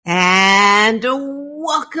And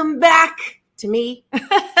welcome back to me.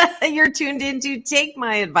 You're tuned in to Take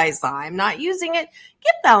My Advice. I'm not using it.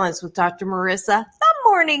 Get Balanced with Dr. Marissa, the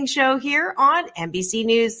morning show here on NBC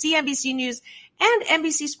News, CNBC News, and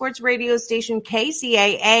NBC Sports radio station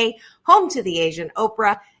KCAA, home to the Asian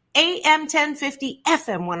Oprah, AM 1050,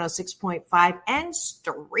 FM 106.5, and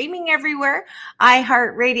streaming everywhere.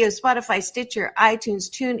 iHeartRadio, Spotify, Stitcher, iTunes,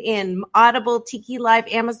 TuneIn, Audible, Tiki Live,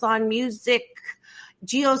 Amazon Music,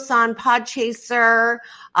 JioSaavn, Podchaser,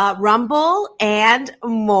 Rumble, and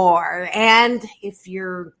more. And if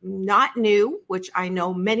you're not new, which I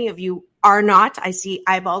know many of you are not, I see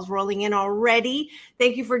eyeballs rolling in already.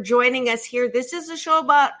 Thank you for joining us here. This is a show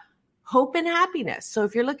about hope and happiness. So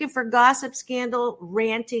if you're looking for gossip, scandal,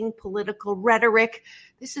 ranting, political rhetoric,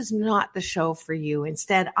 this is not the show for you.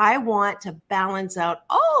 Instead, I want to balance out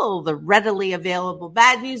all the readily available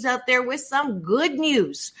bad news out there with some good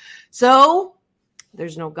news. So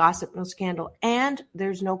there's no gossip, no scandal, and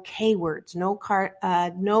there's no K words, no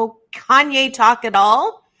Kanye talk at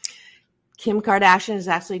all. Kim Kardashian is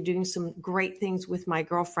actually doing some great things with my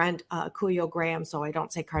girlfriend, Kuyo Graham, so I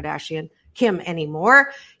don't say Kardashian Kim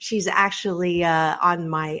anymore. She's actually on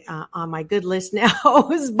my good list now.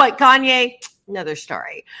 But Kanye, another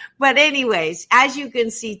story. But anyways, as you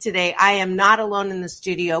can see today, I am not alone in the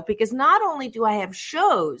studio because not only do I have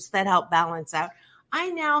shows that help balance out, I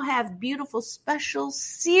now have beautiful special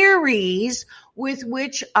series with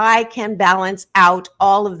which I can balance out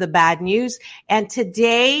all of the bad news. And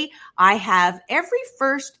today I have every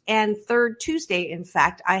first and third Tuesday. In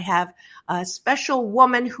fact, I have a special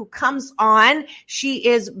woman who comes on. She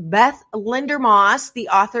is Beth Linder Moss, the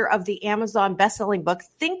author of the Amazon bestselling book,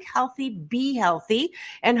 Think Healthy, Be Healthy,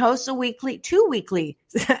 and hosts two weekly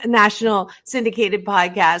national syndicated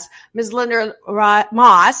podcasts. Ms. Linder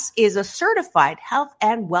Moss is a certified health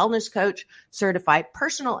and wellness coach, certified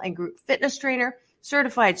personal and group fitness trainer,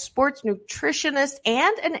 certified sports nutritionist,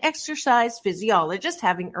 and an exercise physiologist,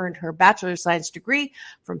 having earned her bachelor of science degree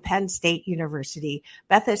from Penn State University.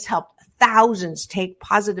 Beth has helped thousands take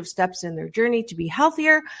positive steps in their journey to be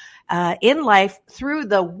healthier in life through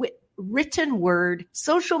the written word,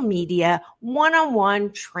 social media,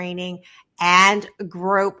 one-on-one training, and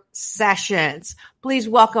group sessions. Please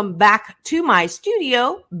welcome back to my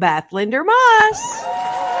studio, Beth Linder Moss.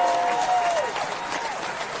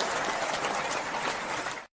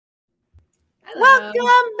 Hello.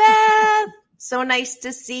 Welcome, Beth. So nice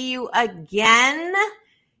to see you again.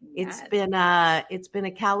 Yes. It's been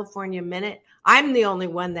a California minute. I'm the only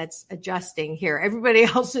one that's adjusting here. Everybody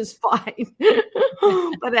else is fine.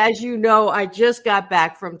 But as you know, I just got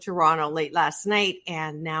back from Toronto late last night,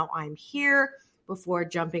 and now I'm here before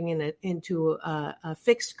jumping into a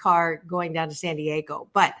fixed car going down to San Diego.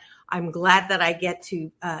 But I'm glad that I get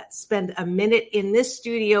to spend a minute in this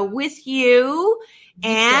studio with you.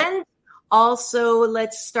 And also,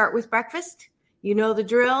 let's start with breakfast. You know the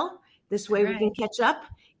drill. This way we can catch up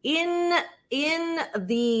in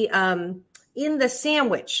the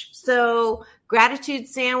sandwich. So gratitude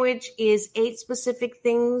sandwich is 8 specific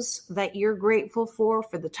things that you're grateful for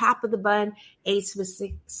the top of the bun, 8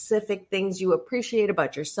 specific things you appreciate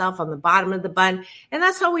about yourself on the bottom of the bun. And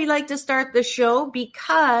that's how we like to start the show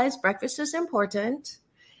because breakfast is important.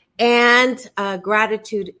 And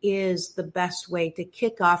gratitude is the best way to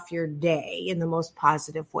kick off your day in the most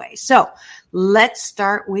positive way. So let's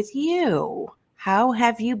start with you. How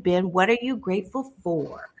have you been? What are you grateful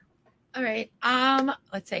for? All right.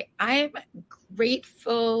 Let's say I'm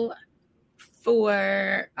grateful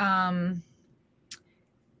for, I'm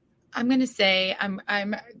going to say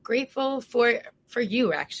I'm grateful for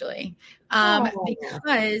you actually.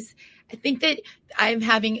 Because I think that I'm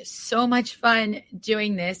having so much fun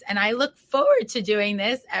doing this and I look forward to doing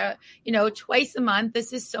this, twice a month.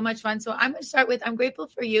 This is so much fun. So I'm going to start with, I'm grateful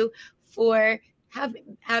for you for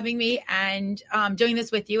having me and doing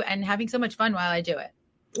this with you and having so much fun while I do it.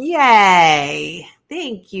 Yay.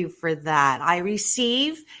 Thank you for that. I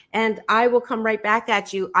receive and I will come right back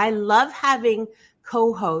at you. I love having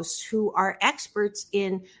co-hosts who are experts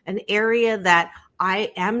in an area that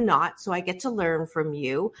I am not, so I get to learn from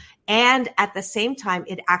you. And at the same time,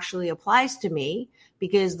 it actually applies to me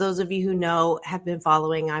because those of you who know have been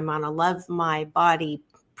following, I'm on a Love My Body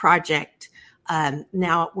project.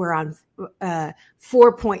 Now we're on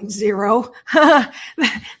 4.0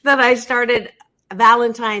 that I started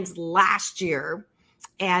Valentine's last year.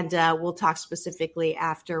 And we'll talk specifically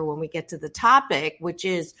after when we get to the topic, which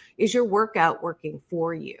is your workout working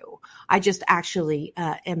for you? I just actually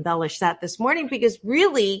embellished that this morning because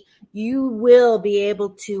really you will be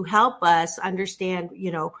able to help us understand,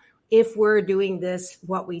 if we're doing this,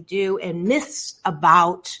 what we do, and myths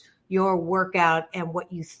about, your workout and what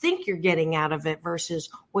you think you're getting out of it versus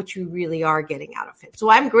what you really are getting out of it. So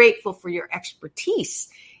I'm grateful for your expertise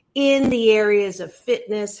in the areas of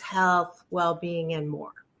fitness, health, well-being, and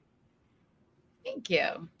more. Thank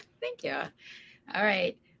you. Thank you. All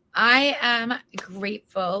right. I am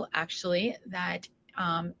grateful, actually, that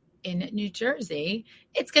in New Jersey,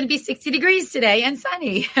 it's going to be 60 degrees today and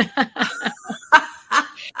sunny.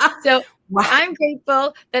 So wow. I'm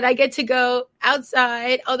grateful that I get to go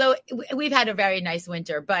outside, although we've had a very nice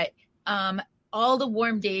winter, but all the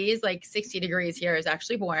warm days, like 60 degrees here is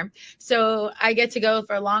actually warm. So I get to go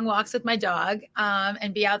for long walks with my dog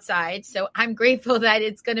and be outside. So I'm grateful that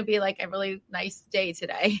it's going to be like a really nice day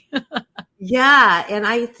today. Yeah. And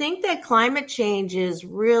I think that climate change is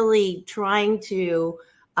really trying to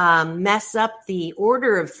mess up the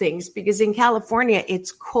order of things, because in California,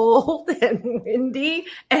 it's cold and windy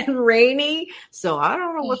and rainy. So I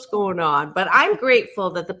don't know what's going on, but I'm grateful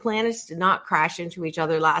that the planets did not crash into each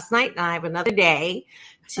other last night. And I have another day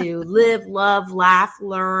to live, love, laugh,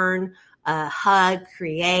 learn, hug,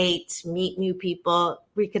 create, meet new people,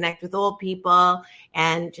 reconnect with old people,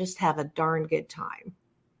 and just have a darn good time.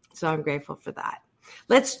 So I'm grateful for that.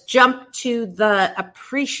 Let's jump to the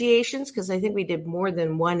appreciations, because I think we did more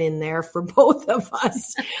than one in there for both of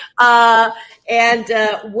us.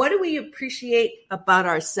 What do we appreciate about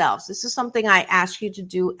ourselves? This is something I ask you to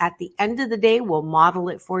do at the end of the day. We'll model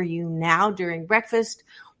it for you now during breakfast.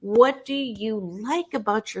 What do you like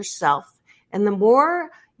about yourself? And the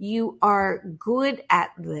more you are good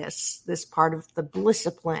at this part of the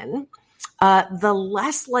discipline, the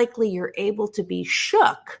less likely you're able to be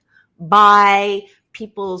shook by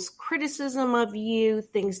people's criticism of you,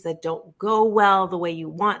 things that don't go well the way you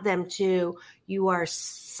want them to. You are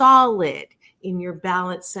solid in your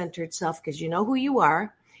balance-centered self because you know who you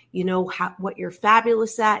are. You know what you're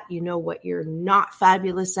fabulous at. You know what you're not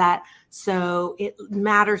fabulous at. So it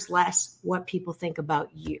matters less what people think about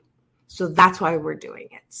you. So that's why we're doing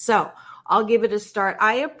it. So I'll give it a start.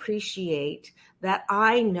 I appreciate that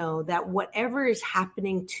I know that whatever is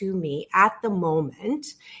happening to me at the moment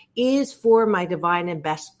is for my divine and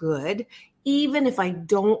best good, even if I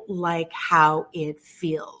don't like how it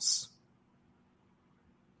feels.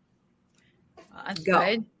 That's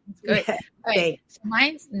good. That's good. Yeah. All right. So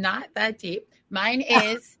mine's not that deep. Mine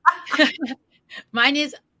is,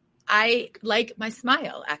 I like my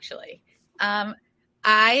smile, actually.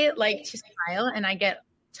 I like to smile, and I get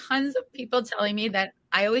tons of people telling me that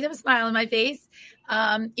I always have a smile on my face.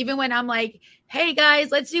 Even when I'm like, hey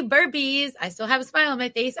guys, let's do burpees, I still have a smile on my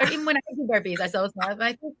face. Or even when I do burpees, I still have a smile on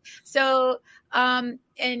my face. So, and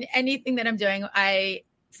anything that I'm doing, I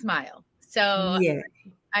smile. So yeah.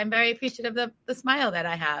 I'm very appreciative of the smile that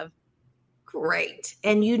I have. Great.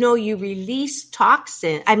 And you release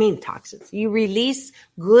toxins. You release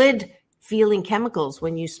good feeling chemicals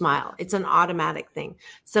when you smile. It's an automatic thing.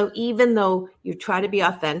 So even though you try to be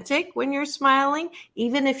authentic when you're smiling,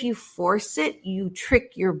 even if you force it, you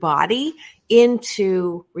trick your body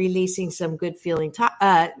into releasing some good feeling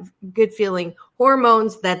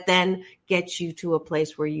hormones that then get you to a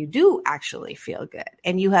place where you do actually feel good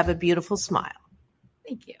and you have a beautiful smile.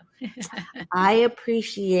 Thank you. I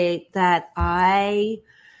appreciate that I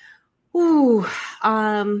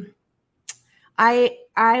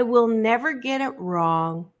will never get it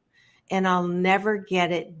wrong, and I'll never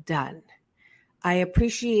get it done. I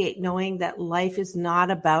appreciate knowing that life is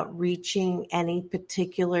not about reaching any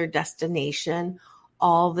particular destination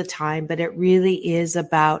all the time, but it really is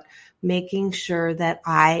about making sure that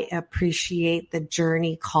I appreciate the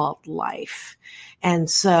journey called life. And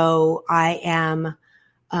so I am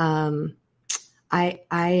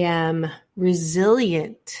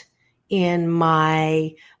resilient in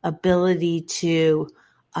my ability to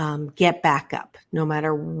get back up no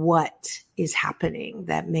matter what is happening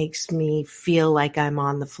that makes me feel like I'm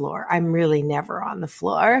on the floor. I'm really never on the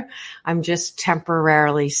floor. I'm just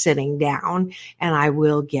temporarily sitting down, and I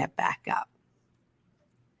will get back up.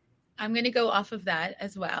 I'm going to go off of that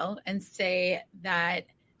as well and say that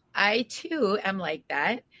I too am like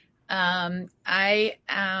that. I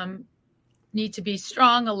need to be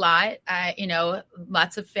strong a lot.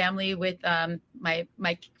 Lots of family with my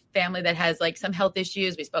family that has like some health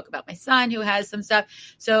issues. We spoke about my son who has some stuff.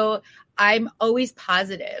 So I'm always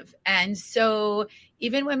positive. And so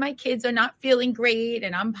even when my kids are not feeling great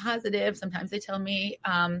and I'm positive, sometimes they tell me,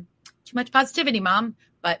 too much positivity, Mom,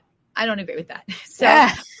 but I don't agree with that. So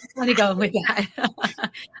I'm going to go with that.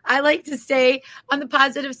 I like to stay on the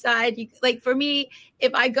positive side. Like for me,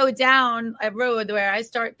 if I go down a road where I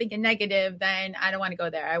start thinking negative, then I don't want to go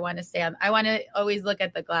there. I want to I want to always look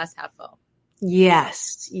at the glass half full.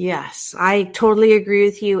 Yes. I totally agree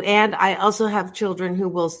with you. And I also have children who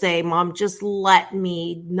will say, Mom, just let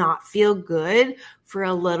me not feel good for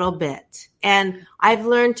a little bit. And I've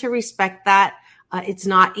learned to respect that. It's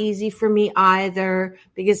not easy for me either,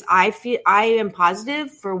 because I feel I am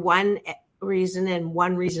positive for one reason, and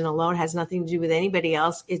one reason alone, has nothing to do with anybody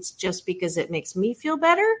else. It's just because it makes me feel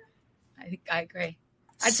better. I think I agree.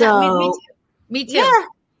 Me too.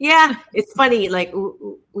 Yeah. It's funny. Like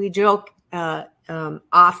we joke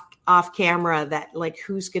off camera that like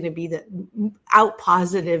who's going to be the out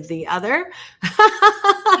positive the other,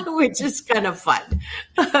 which is kind of fun.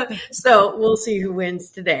 So we'll see who wins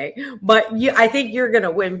today. But I think you're going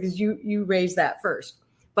to win because you raised that first.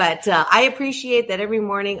 But I appreciate that every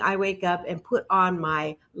morning I wake up and put on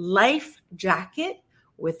my life jacket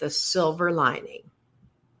with a silver lining.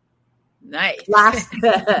 Nice.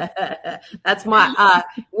 That's my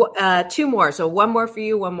two more. So one more for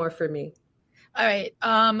you, one more for me. All right.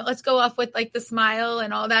 Let's go off with like the smile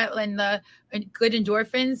and all that and the good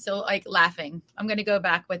endorphins. So like laughing. I'm going to go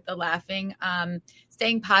back with the laughing,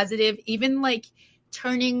 staying positive, even like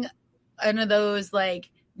turning one of those like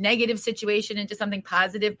negative situation into something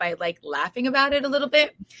positive by like laughing about it a little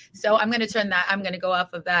bit. So I'm going to turn that. I'm going to go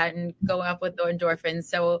off of that and go up with the endorphins.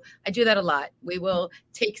 So I do that a lot. We will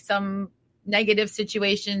take some negative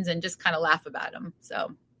situations and just kind of laugh about them.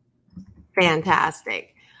 So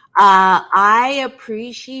fantastic. I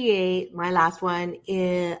appreciate my last one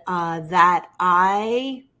is that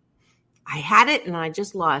I had it and I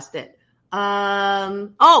just lost it.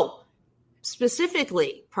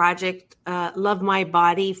 Specifically, Project Love My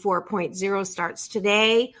Body 4.0 starts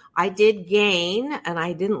today. I did gain, and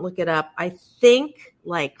I didn't look it up, I think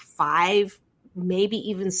like 5, maybe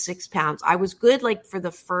even 6 pounds. I was good like for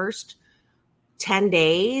the first 10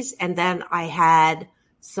 days, and then I had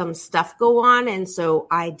some stuff go on. And so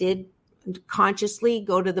I did consciously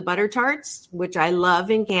go to the butter tarts, which I love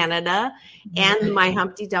in Canada, and my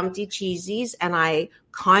Humpty Dumpty cheesies. And I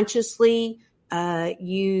consciously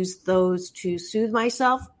use those to soothe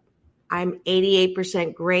myself. I'm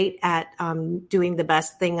 88% great at doing the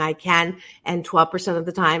best thing I can. And 12% of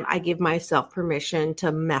the time I give myself permission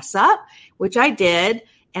to mess up, which I did.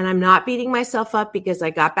 And I'm not beating myself up because I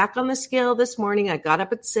got back on the scale this morning. I got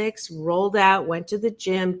up at 6, rolled out, went to the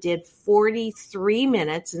gym, did 43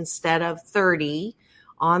 minutes instead of 30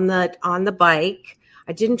 on the bike.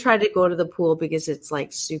 I didn't try to go to the pool because it's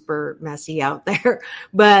like super messy out there,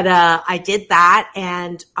 but I did that,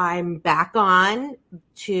 and I'm back on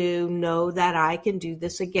to know that I can do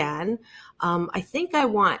this again. I think I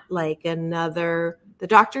want like the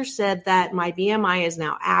doctor said that my BMI is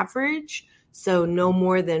now average, so no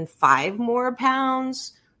more than 5 more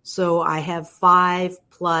pounds. So I have 5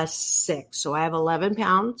 plus 6. So I have 11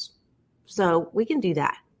 pounds. So we can do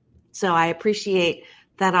that. So I appreciate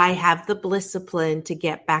that I have the discipline to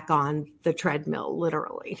get back on the treadmill,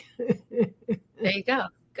 literally. There you go.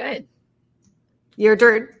 Good. Your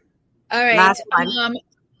turn. All right. Last one.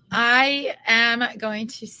 I am going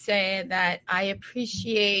to say that I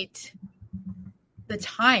appreciate the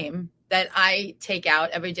time that I take out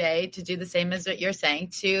every day to do the same as what you're saying,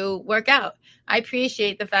 to work out. I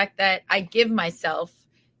appreciate the fact that I give myself,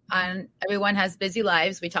 everyone has busy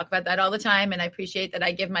lives. We talk about that all the time. And I appreciate that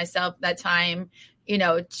I give myself that time,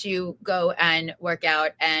 to go and work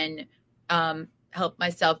out and help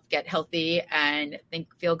myself get healthy and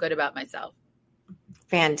feel good about myself.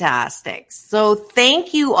 Fantastic. So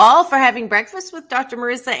thank you all for having breakfast with Dr.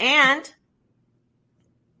 Marissa and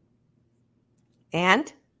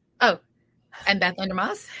Beth Linder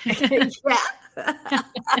Moss. Yeah.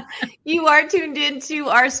 You are tuned into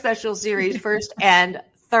our special series, first and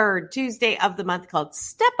third Tuesday of the month, called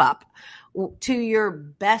Step Up to Your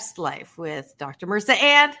Best Life with Dr. Marissa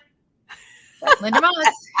and Beth Linder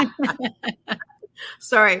Moss.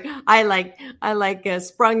 Sorry, I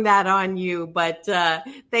sprung that on you, but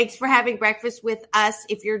thanks for having breakfast with us.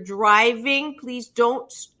 If you're driving, please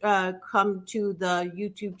don't come to the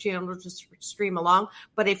YouTube channel to stream along.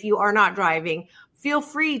 But if you are not driving, feel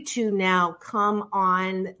free to now come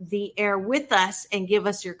on the air with us and give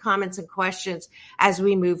us your comments and questions as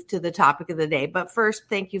we move to the topic of the day. But first,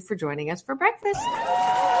 thank you for joining us for breakfast.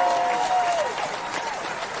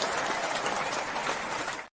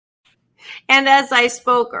 And as I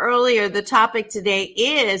spoke earlier, the topic today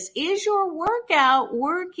is your workout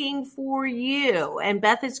working for you? And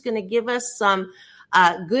Beth is going to give us some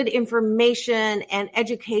good information and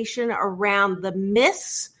education around the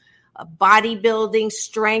myths, bodybuilding,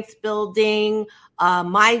 strength building.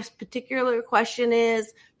 My particular question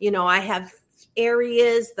is, I have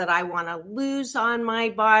areas that I want to lose on my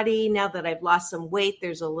body. Now that I've lost some weight,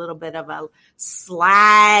 there's a little bit of a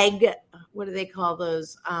slag. What do they call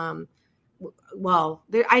those? I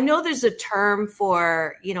know there's a term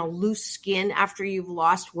for, loose skin after you've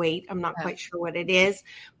lost weight. I'm not quite sure what it is,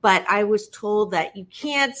 but I was told that you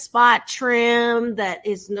can't spot trim, that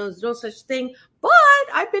is no such thing. But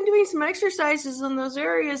I've been doing some exercises in those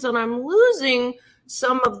areas and I'm losing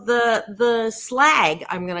some of the slag,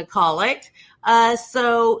 I'm going to call it.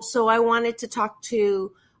 So I wanted to talk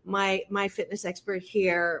to my fitness expert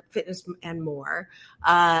here, Fitness and More,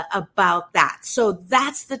 about that. So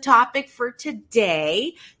that's the topic for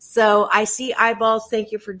today. So I see eyeballs.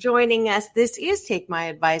 Thank you for joining us. This is Take My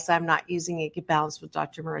Advice. I'm Not Using It. Get Balanced with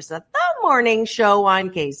Dr. Marissa, the morning show on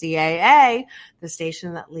KCAA, the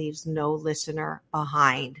station that leaves no listener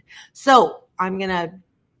behind. So I'm going to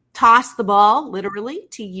toss the ball literally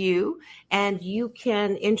to you, and you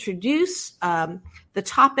can introduce the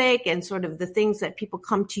topic and sort of the things that people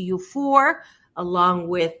come to you for, along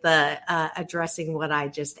with addressing what I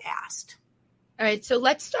just asked. All right. So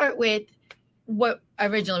let's start with what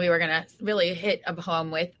originally we were going to really hit a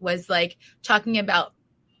home with, was like talking about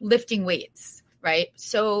lifting weights, right?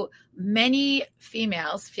 So many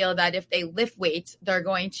females feel that if they lift weights, they're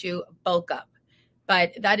going to bulk up.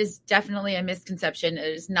 But that is definitely a misconception. It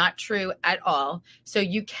is not true at all. So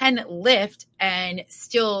you can lift and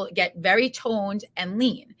still get very toned and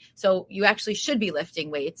lean. So you actually should be lifting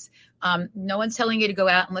weights. No one's telling you to go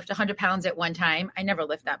out and lift 100 pounds at one time. I never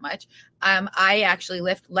lift that much. I actually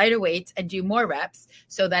lift lighter weights and do more reps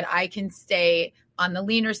so that I can stay on the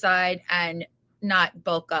leaner side and not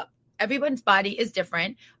bulk up. Everyone's body is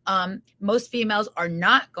different. Most females are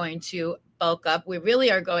not going to bulk up. We really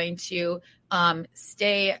are going to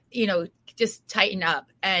stay, just tighten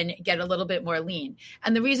up and get a little bit more lean.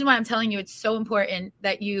 And the reason why I'm telling you it's so important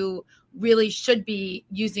that you really should be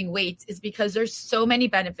using weights is because there's so many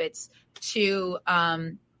benefits to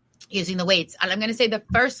using the weights. And I'm going to say the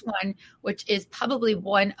first one, which is probably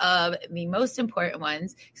one of the most important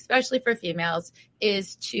ones, especially for females,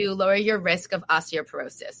 is to lower your risk of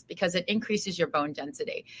osteoporosis because it increases your bone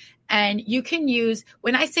density. And you can use,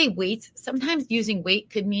 when I say weights, sometimes using weight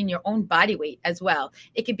could mean your own body weight as well.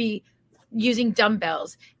 It could be using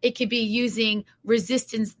dumbbells. It could be using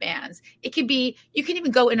resistance bands. It could be, you can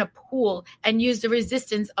even go in a pool and use the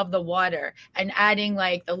resistance of the water and adding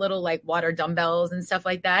like the little like water dumbbells and stuff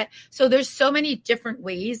like that. So there's so many different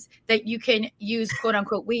ways that you can use quote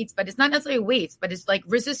unquote weights, but it's not necessarily weights, but it's like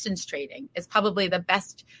resistance training is probably the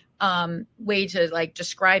best way to like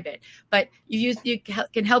describe it. But you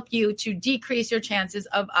can help you to decrease your chances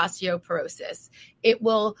of osteoporosis. It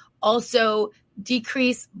will also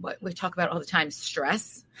decrease what we talk about all the time,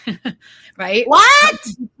 stress, right? What?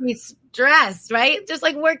 Decrease stress, right? Just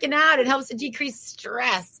like working out, it helps to decrease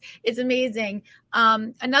stress. It's amazing.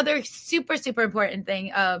 Another super, super important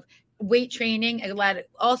thing of weight training, and that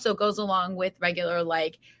also goes along with regular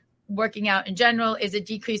like working out in general, is it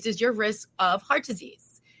decreases your risk of heart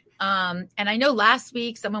disease. And I know last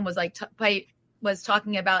week someone was like, was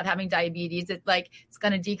talking about having diabetes. It's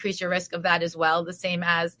going to decrease your risk of that as well. The same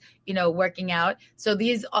as, working out. So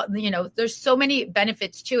these, there's so many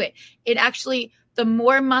benefits to it. It actually, the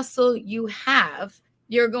more muscle you have,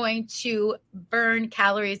 you're going to burn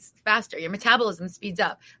calories faster. Your metabolism speeds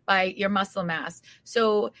up by your muscle mass.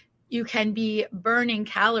 So you can be burning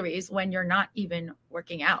calories when you're not even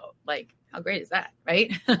working out. Like, how great is that?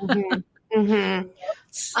 Right. Mm-hmm.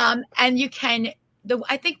 Mm-hmm. And you can,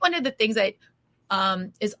 I think one of the things that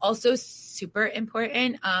is also super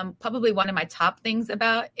important. Probably one of my top things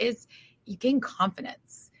about is you gain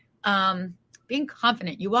confidence. Being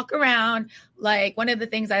confident. You walk around, like one of the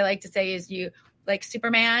things I like to say is you like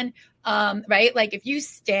Superman, right? Like if you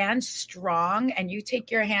stand strong and you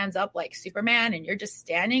take your hands up like Superman and you're just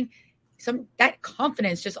standing, that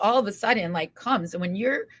confidence just all of a sudden like comes. And when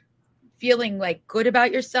you're feeling like good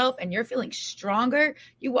about yourself and you're feeling stronger,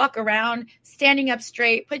 you walk around standing up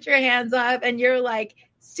straight, put your hands up, and you're like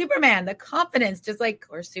Superman, the confidence, just like,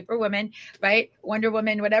 or Superwoman, right? Wonder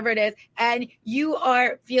Woman, whatever it is. And you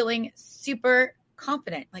are feeling super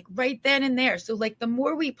confident, like right then and there. So like the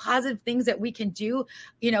more positive things that we can do,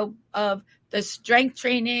 of the strength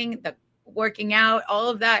training, the working out, all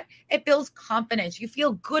of that, it builds confidence. You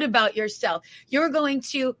feel good about yourself. You're going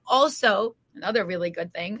to also, another really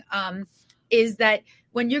good thing is that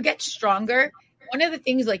when you get stronger, one of the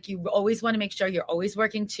things like you always want to make sure you're always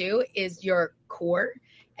working too is your core.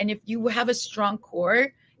 And if you have a strong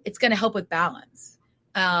core, it's going to help with balance.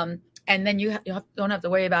 And then you don't have to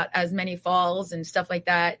worry about as many falls and stuff like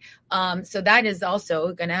that. So that is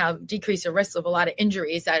also going to decrease the risk of a lot of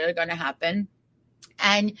injuries that are going to happen.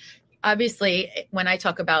 And obviously, when I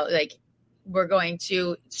talk about like we're going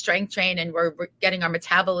to strength train and we're getting our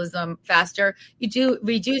metabolism faster, you do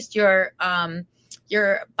reduce your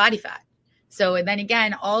body fat. So, and then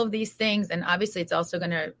again, all of these things, and obviously it's also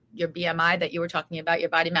going to, your BMI that you were talking about, your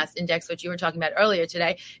body mass index, which you were talking about earlier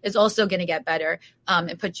today, is also going to get better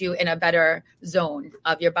and put you in a better zone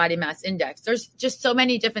of your body mass index. There's just so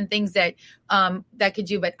many different things that that could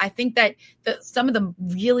do. But I think that some of the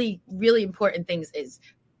really, really important things is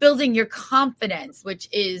building your confidence, which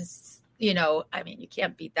is, you know, I mean, you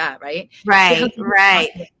can't beat that, right? Right.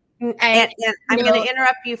 And I'm going to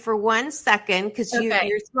interrupt you for 1 second because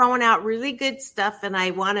you're throwing out really good stuff, and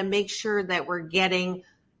I want to make sure that we're getting,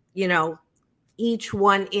 you know, each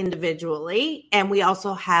one individually. And we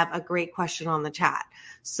also have a great question on the chat.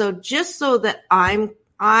 So just so that I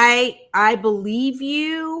believe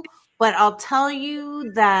you, but I'll tell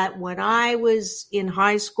you that when I was in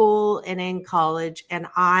high school and in college, and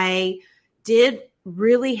I did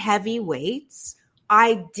really heavy weights,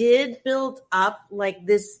 I did build up like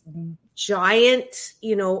this giant,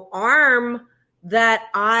 you know, arm that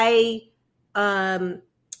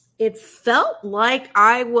it felt like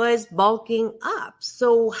I was bulking up.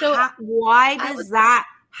 So why does that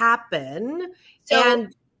happen? So I'm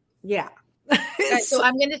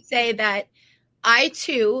going to say that I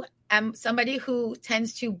too am somebody who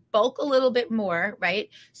tends to bulk a little bit more, right?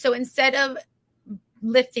 So instead of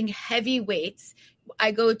lifting heavy weights,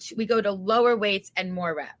 we go to lower weights and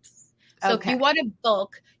more reps. So if you want to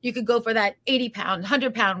bulk, you could go for that 80-pound,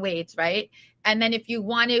 100-pound weights, right? And then if you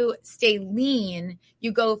want to stay lean,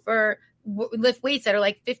 you go for lift weights that are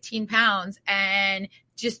like 15 pounds and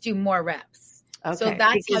just do more reps. Okay. So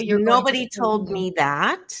that's because how you're nobody told me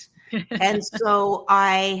that. And so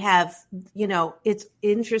I have, you know, it's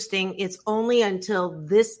interesting. It's only until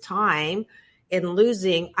this time in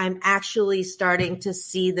losing, I'm actually starting to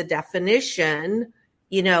see the definition,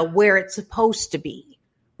 you know, where it's supposed to be,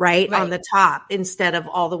 right? On the top instead of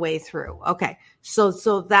all the way through. Okay.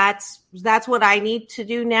 So that's what I need to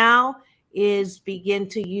do now is begin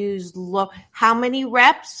to use how many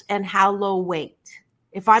reps and how low weight.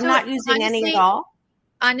 If I'm not using any at all.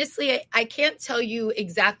 Honestly, I can't tell you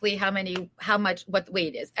exactly what the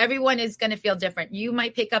weight is. Everyone is going to feel different. You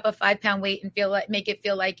might pick up a 5-pound weight and make it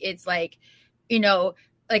feel like it's like, you know,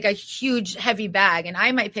 like a huge heavy bag. And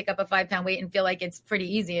I might pick up a 5-pound weight and feel like it's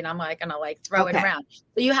pretty easy. And I'm like, going to like throw it around.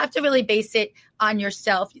 So you have to really base it on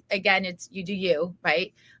yourself. Again, it's you do you,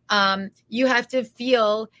 right? You have to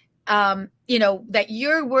feel, you know, that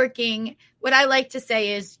you're working. What I like to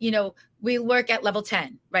say is, you know, we work at level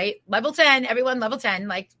 10, right? Level 10, everyone level 10,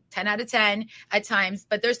 like 10 out of 10 at times.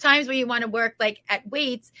 But there's times where you want to work like at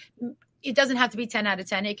weights. It doesn't have to be 10 out of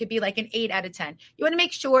 10. It could be like an 8 out of 10. You want to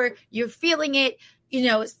make sure you're feeling it. You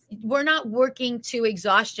know, we're not working to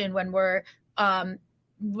exhaustion when we're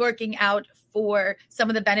working out for some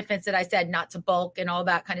of the benefits that I said, not to bulk and all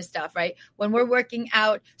that kind of stuff, right? When we're working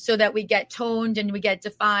out so that we get toned and we get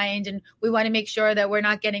defined, and we want to make sure that we're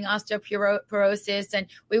not getting osteoporosis, and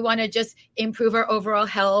we want to just improve our overall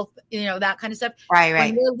health, you know, that kind of stuff. Right.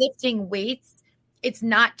 When we're lifting weights, it's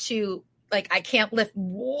not to like, I can't lift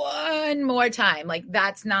one more time. Like,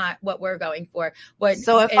 that's not what we're going for.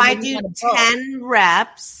 So if I do 10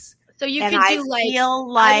 reps, so you and can do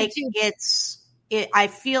I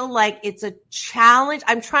feel like it's a challenge.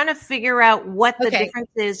 I'm trying to figure out what the difference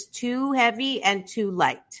is, too heavy and too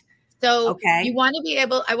light. So you want to be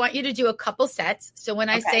able, I want you to do a couple sets. So when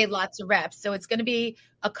I say lots of reps, so it's going to be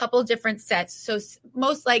a couple different sets. So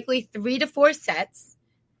most likely 3 to 4 sets.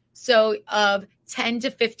 So of 10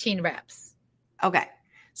 to 15 reps. Okay.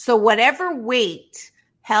 So whatever weight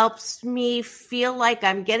helps me feel like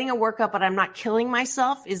I'm getting a workout, but I'm not killing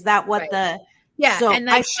myself. Is that what so and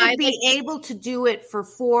I should be able to do it for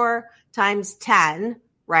 4 times 10,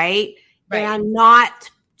 right? And not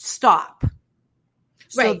stop.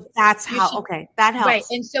 So that's how, that helps. Right.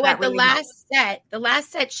 And so at the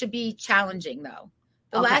last set should be challenging though.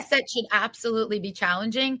 The last set should absolutely be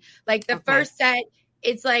challenging. Like the first set,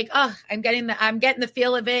 it's like, oh, I'm getting the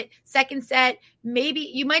feel of it. Second set, maybe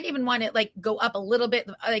you might even want to like go up a little bit.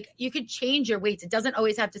 Like you could change your weights. It doesn't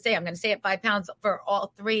always have to say, I'm going to stay at 5 pounds for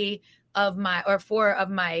all 3 of my, or 4 of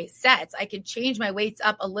my sets. I could change my weights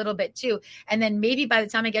up a little bit too. And then maybe by the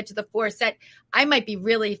time I get to the 4th set, I might be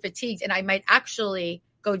really fatigued and I might actually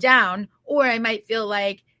go down, or I might feel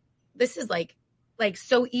like this is like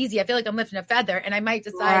so easy. I feel like I'm lifting a feather, and I might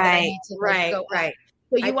decide that I need to go up.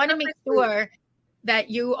 So you want to make sure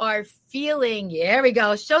that you are feeling, there we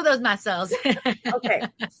go. Show those muscles.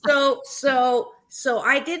 So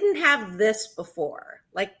I didn't have this before.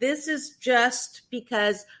 Like, this is just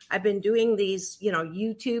because I've been doing these,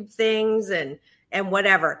 YouTube things and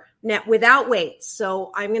whatever now without weights.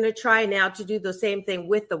 So I'm going to try now to do the same thing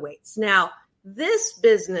with the weights. Now, this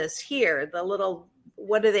business here, the little,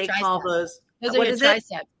 what do they call those? Those are your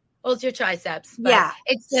triceps. Those are your triceps. Yeah.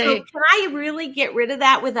 So can I really get rid of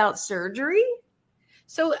that without surgery?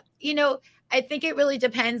 So, I think it really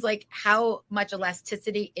depends like how much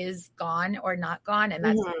elasticity is gone or not gone. And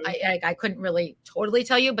that's, I couldn't really totally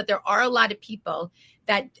tell you, but there are a lot of people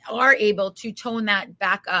that are able to tone that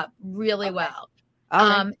back up really well.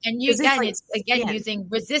 And you, using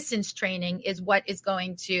resistance training is what is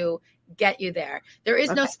going to get you there. There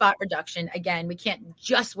is no spot reduction. Again, we can't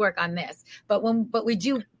just work on this, but we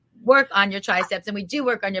do work on your triceps and we do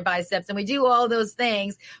work on your biceps and we do all those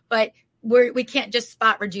things, but we can't just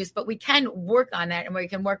spot reduce, but we can work on that, and we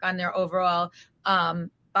can work on their overall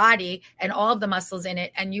body and all of the muscles in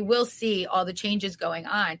it. And you will see all the changes going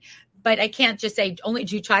on, but I can't just say only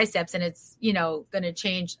do triceps and it's, going to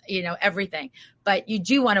change, everything, but you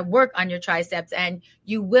do want to work on your triceps, and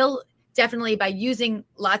you will definitely by using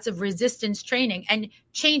lots of resistance training and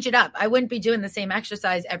change it up. I wouldn't be doing the same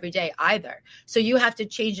exercise every day either. So you have to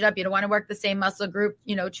change it up. You don't want to work the same muscle group,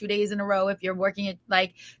 2 days in a row. If you're working it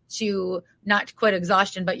like to not quit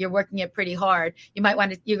exhaustion, but you're working it pretty hard, you're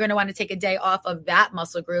going to want to take a day off of that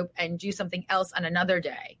muscle group and do something else on another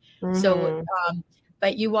day. So,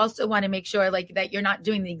 but you also want to make sure like that you're not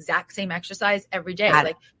doing the exact same exercise every day.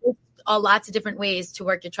 Like lots of different ways to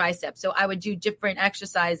work your triceps. So I would do different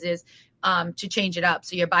exercises to change it up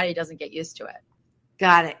so your body doesn't get used to it.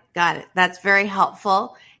 Got it. That's very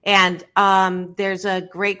helpful. And there's a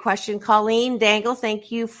great question. Colleen Dangle,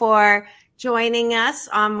 thank you for joining us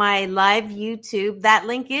on my live YouTube. That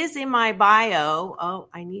link is in my bio. Oh,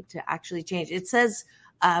 I need to actually change. It says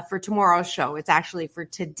for tomorrow's show. It's actually for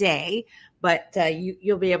today, but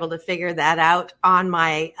you'll be able to figure that out on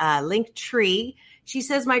my link tree. She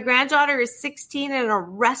says, my granddaughter is 16 and a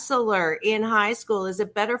wrestler in high school. Is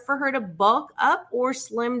it better for her to bulk up or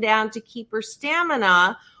slim down to keep her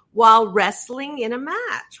stamina while wrestling in a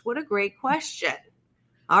match? What a great question.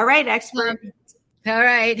 All right, expert. All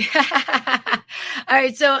right. All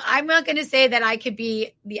right. So I'm not going to say that I could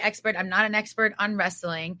be the expert. I'm not an expert on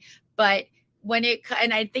wrestling, but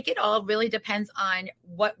and I think it all really depends on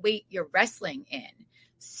what weight you're wrestling in.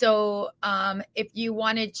 So if you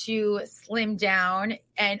wanted to slim down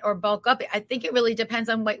or bulk up, I think it really depends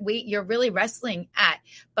on what weight you're really wrestling at.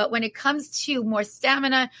 But when it comes to more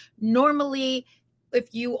stamina, normally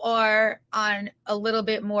if you are on a little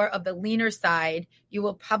bit more of the leaner side, you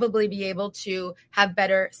will probably be able to have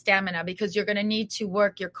better stamina because you're going to need to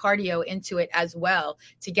work your cardio into it as well.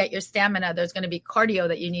 To get your stamina, there's going to be cardio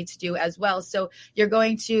that you need to do as well. So you're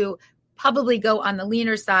going to probably go on the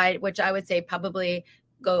leaner side, which I would say probably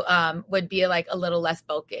would be like a little less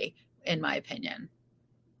bulky in my opinion.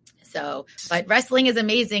 So, but wrestling is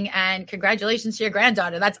amazing and congratulations to your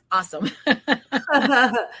granddaughter. That's awesome.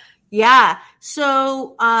 Yeah.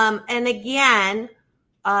 So, and again,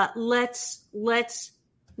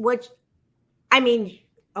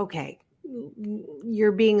 okay.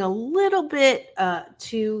 You're being a little bit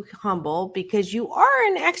too humble because you are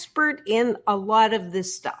an expert in a lot of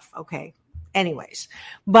this stuff. Okay. Anyways,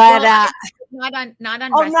 but not on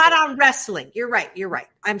wrestling. Not on wrestling. You're right.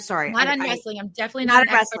 I'm sorry. Not on wrestling. I'm definitely not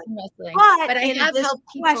an expert in wrestling. But I have helped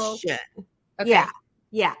people. Question. Okay.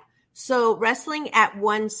 Yeah. So wrestling at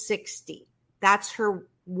 160. That's her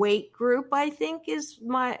weight group, I think is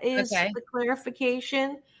the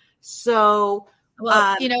clarification. So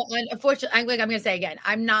unfortunately, I'm going to say again,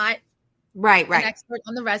 I'm not an expert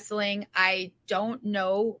on the wrestling. I don't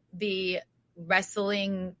know the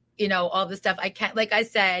wrestling, all the stuff. I can't, like I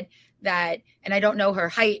said, that, and I don't know her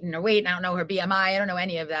height and her weight, and I don't know her BMI. I don't know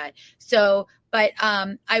any of that. So, but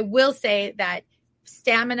I will say that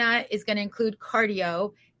stamina is going to include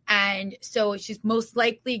cardio. And so she's most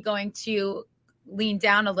likely going to lean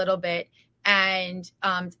down a little bit. And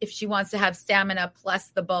if she wants to have stamina plus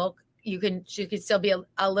the bulk, she could still be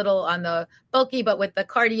a little on the bulky, but with the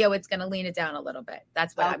cardio, it's going to lean it down a little bit.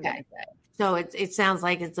 That's what I'm going to say. So it sounds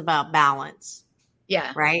like it's about balance.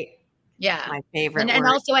 Yeah. Right. Yeah. My favorite. And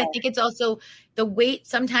also, I think it's also the weight.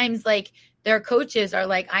 Sometimes like their coaches are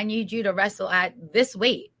like, I need you to wrestle at this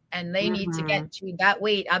weight. And they need to get to that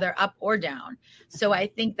weight, either up or down. So I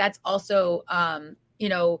think that's also,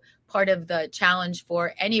 part of the challenge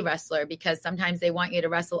for any wrestler, because sometimes they want you to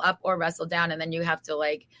wrestle up or wrestle down. And then you have to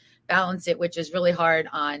like balance it, which is really hard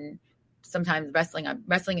on sometimes wrestling.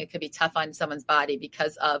 Wrestling, it could be tough on someone's body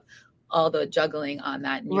because of all the juggling on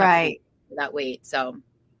that. And right. that weight. So.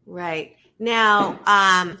 Right. Now,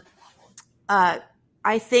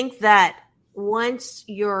 I think that once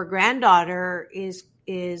your granddaughter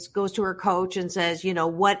goes to her coach and says,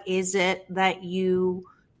 what is it that you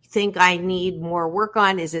think I need more work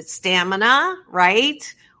on? Is it stamina,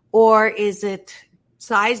 right? Or is it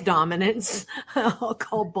size dominance? I'll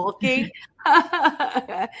call bulking.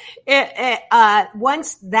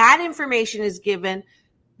 Once that information is given,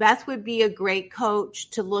 Beth would be a great coach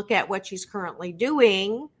to look at what she's currently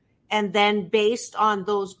doing, and then based on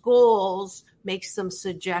those goals, make some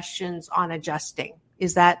suggestions on adjusting.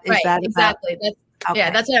 Is that exactly?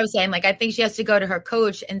 That's what I was saying. Like, I think she has to go to her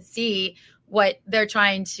coach and see what they're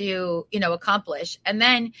trying to, accomplish. And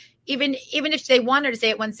then even if they want her to stay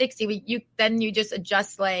at 160, you just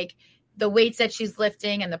adjust like the weights that she's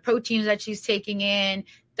lifting and the proteins that she's taking in.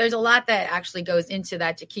 There's a lot that actually goes into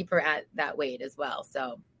that to keep her at that weight as well.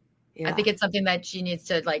 So I think it's something that she needs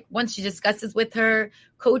to, like, once she discusses with her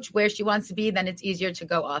coach where she wants to be, then it's easier to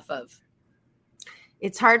go off of.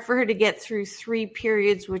 It's hard for her to get through 3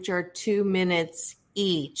 periods, which are 2 minutes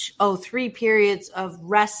each. 3 periods of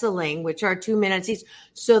wrestling, which are 2 minutes each.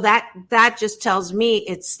 So that just tells me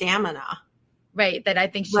it's stamina. Right. That I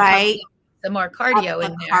think she needs some more cardio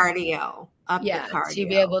in there. Cardio. To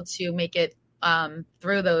be able to make it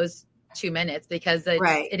through those 2 minutes, because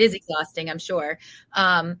it is exhausting, I'm sure.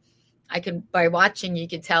 By watching, you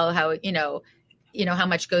could tell how, how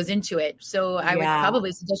much goes into it. So I would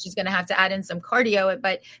probably suggest she's going to have to add in some cardio,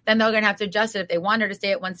 but then they're going to have to adjust it if they want her to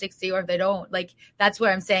stay at 160 or if they don't. Like, that's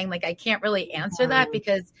where I'm saying, like, I can't really answer that,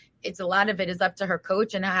 because it's a lot of it is up to her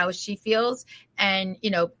coach and how she feels. And,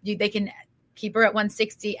 they can keep her at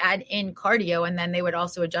 160, add in cardio, and then they would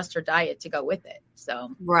also adjust her diet to go with it.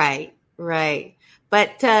 So. Right.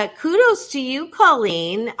 But kudos to you,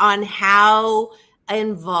 Colleen, on how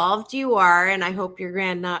involved you are. And I hope your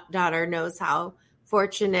granddaughter knows how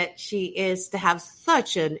fortunate she is to have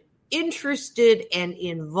such an interested and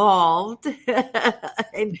involved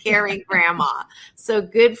and caring grandma. So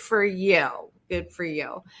good for you.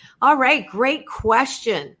 All right. Great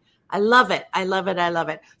question. I love it.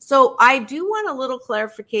 So I do want a little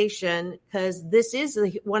clarification, because this is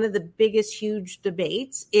one of the biggest, huge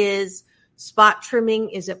debates is spot trimming.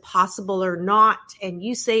 Is it possible or not? And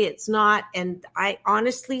you say it's not. And I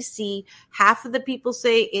honestly see half of the people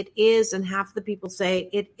say it is and half the people say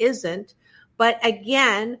it isn't. But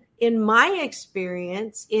again, in my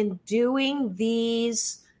experience in doing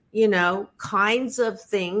these, kinds of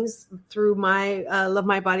things through my Love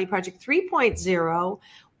My Body Project 3.0,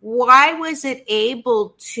 why was it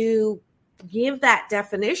able to give that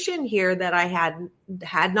definition here that I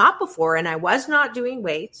had not before? And I was not doing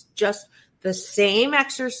weights, just the same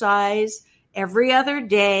exercise every other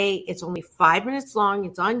day. It's only 5 minutes long.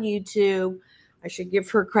 It's on YouTube. I should give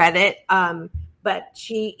her credit. But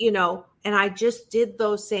she, and I just did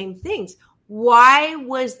those same things. Why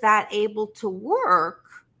was that able to work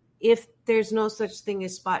if there's no such thing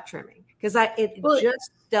as spot trimming? Because it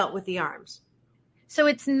just dealt with the arms. So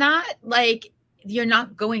it's not like you're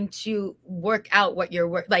not going to work out what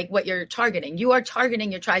you're targeting. You are targeting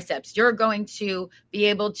your triceps. You're going to be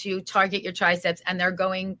able to target your triceps, and they're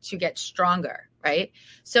going to get stronger, right?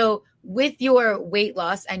 So with your weight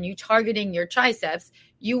loss and you targeting your triceps,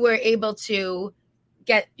 you were able to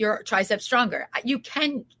get your triceps stronger. You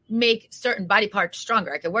can make certain body parts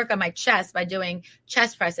stronger. I can work on my chest by doing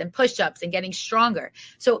chest press and push-ups and getting stronger.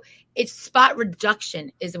 So it's spot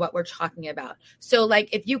reduction is what we're talking about. So like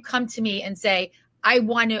if you come to me and say, I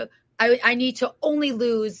need to only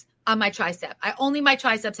lose on my tricep. My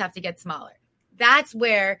triceps have to get smaller. That's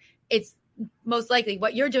where it's most likely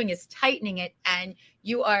what you're doing is tightening it and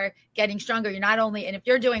you are getting stronger. You're not only, and if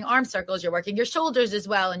you're doing arm circles, you're working your shoulders as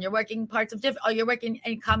well. And you're working you're working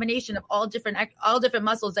a combination of all different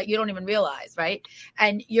muscles that you don't even realize. Right.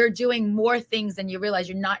 And you're doing more things than you realize.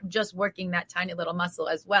 You're not just working that tiny little muscle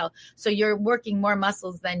as well. So you're working more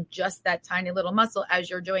muscles than just that tiny little muscle as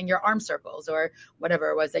you're doing your arm circles or whatever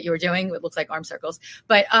it was that you were doing. It looks like arm circles,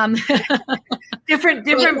 but, different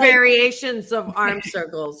variations of arm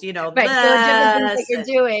circles, right. So different things that you're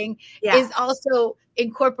doing is also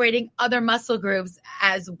incorporating other muscle groups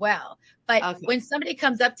as well. But when somebody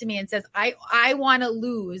comes up to me and says, I want to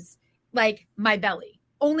lose like my belly,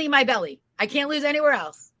 only my belly, I can't lose anywhere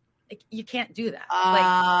else. Like, you can't do that.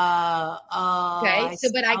 Okay. So,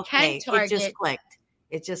 but I can target. It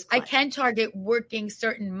just clicked. I can target working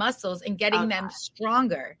certain muscles and getting them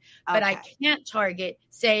stronger, but I can't target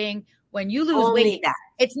saying, when you lose weight,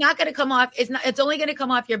 it's not going to come off. It's only going to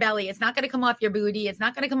come off your belly. It's not going to come off your booty. It's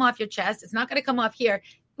not going to come off your chest. It's not going to come off here.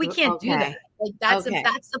 We can't do that. Like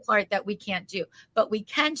that's the part that we can't do, but we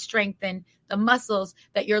can strengthen the muscles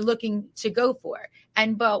that you're looking to go for.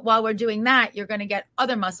 But while we're doing that, you're going to get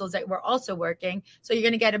other muscles that we're also working. So you're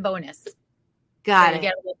going to get a bonus. Got it.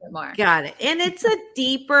 Get a little bit more. Got it. And it's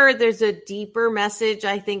there's a deeper message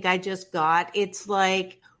I think I just got. It's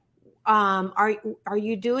like, are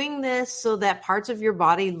you doing this so that parts of your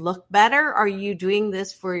body look better? Are you doing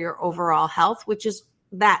this for your overall health, which is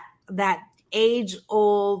that age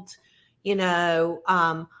old,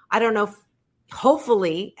 I don't know if,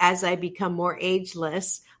 hopefully as I become more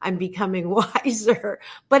ageless, I'm becoming wiser,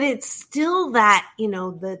 but it's still that,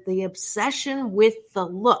 the obsession with the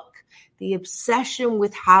look, the obsession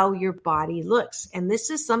with how your body looks. And this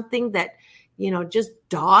is something that, just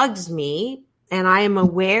dogs me. And I am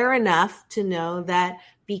aware enough to know that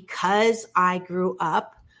because I grew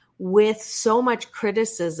up with so much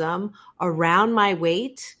criticism around my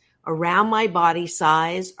weight, around my body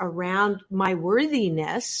size, around my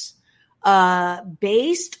worthiness,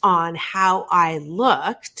 based on how I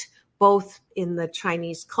looked, both in the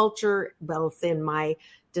Chinese culture, both in my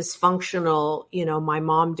dysfunctional, my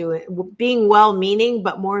mom being well-meaning,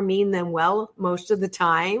 but more mean than well most of the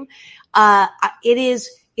time.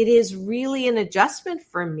 It is really an adjustment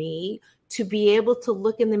for me to be able to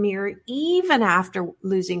look in the mirror, even after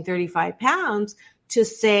losing 35 pounds, to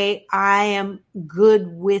say I am good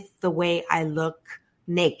with the way I look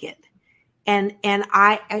naked. And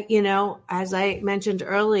I, as I mentioned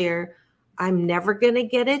earlier, I'm never going to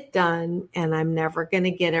get it done and I'm never going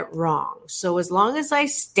to get it wrong. So as long as I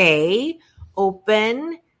stay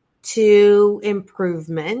open to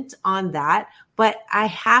improvement on that, but I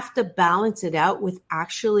have to balance it out with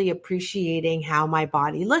actually appreciating how my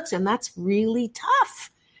body looks. And that's really tough.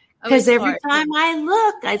 Because every time I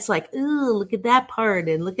look, it's like, ooh, look at that part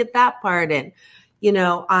and look at that part. And,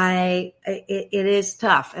 it is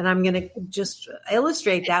tough. And I'm going to just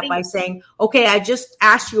illustrate that by saying, okay, I just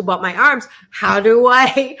asked you about my arms. How do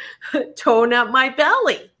I tone up my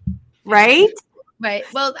belly? Right? Right.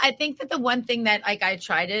 Well, I think that the one thing that I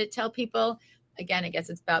try to tell people, again, I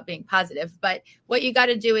guess it's about being positive, but what you got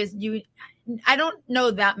to do is I don't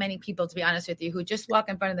know that many people, to be honest with you, who just walk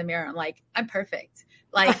in front of the mirror and like, I'm perfect.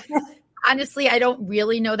 Like, honestly, I don't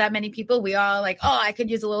really know that many people. We all like, oh, I could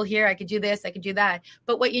use a little here. I could do this. I could do that.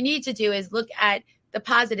 But what you need to do is look at the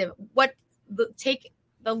positive. Take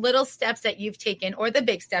the little steps that you've taken or the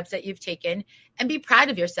big steps that you've taken and be proud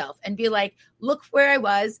of yourself and be like, look where I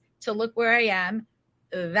was to look where I am.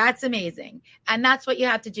 That's amazing. And that's what you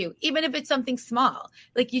have to do. Even if it's something small,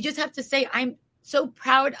 like you just have to say, I'm so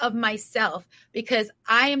proud of myself because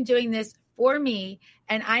I am doing this for me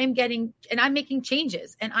and I'm making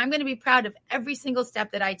changes and I'm going to be proud of every single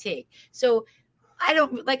step that I take. So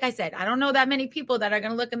like I said, I don't know that many people that are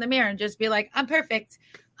going to look in the mirror and just be like, I'm perfect.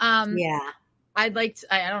 I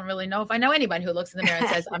don't really know if I know anyone who looks in the mirror and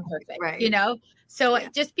says I'm perfect, right. So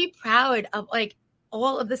just be proud of like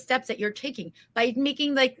all of the steps that you're taking by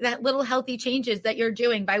making like that little healthy changes that you're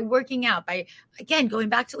doing, by working out, by, again, going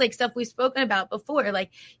back to like stuff we've spoken about before, like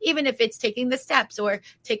even if it's taking the steps or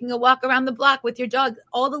taking a walk around the block with your dog,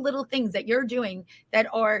 all the little things that you're doing that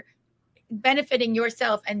are benefiting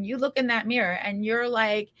yourself. And you look in that mirror and you're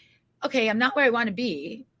like, okay, I'm not where I want to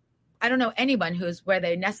be. I don't know anyone who's where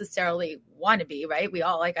they necessarily want to be, right? We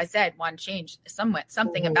all, like I said, want to change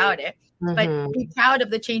something about it, but be proud of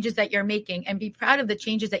the changes that you're making and be proud of the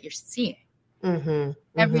changes that you're seeing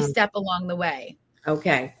every step along the way.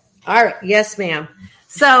 Okay. All right. Yes, ma'am.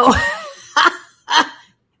 So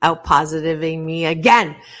out positiving me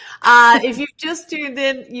again. If you've just tuned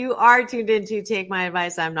in, you are tuned in to Take My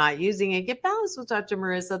Advice. I'm not using it. Get Balanced with Dr.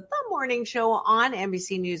 Marissa, the morning show on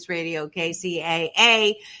NBC News Radio,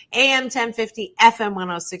 KCAA, AM 1050, FM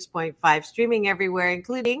 106.5, streaming everywhere,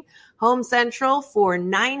 including Home Central for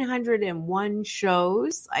 901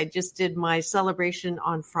 shows. I just did my celebration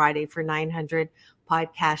on Friday for 900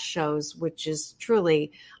 podcast shows, which is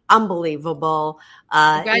truly unbelievable.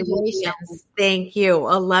 Congratulations. Thank you.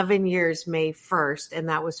 11 years, May 1st. And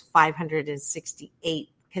that was 568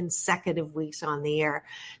 consecutive weeks on the air.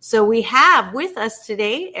 So we have with us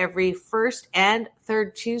today, every first and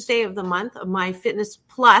third Tuesday of the month, my Fitness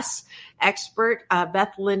Plus expert,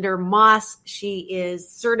 Beth Linder Moss. She is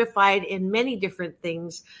certified in many different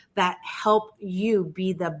things that help you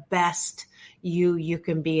be the best you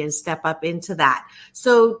can be and step up into that.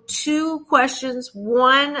 So 2 questions.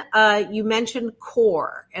 One, you mentioned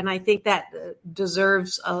core, and I think that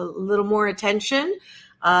deserves a little more attention.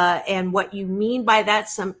 And what you mean by that,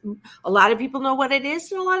 a lot of people know what it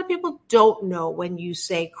is, and a lot of people don't know when you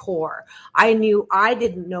say core. I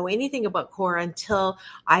didn't know anything about core until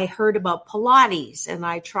I heard about Pilates, and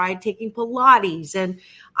I tried taking Pilates, and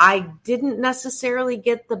I didn't necessarily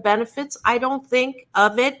get the benefits, I don't think,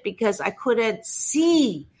 of it because I couldn't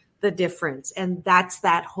see the difference. And that's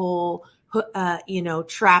that whole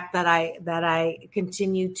trap that I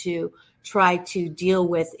continue to try to deal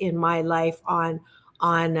with in my life on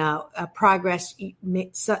progress.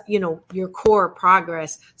 Your core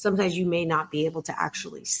progress. Sometimes you may not be able to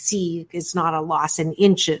actually see. It's not a loss in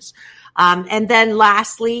inches. And then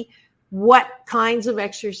lastly, what kinds of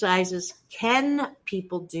exercises can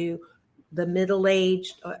people do? The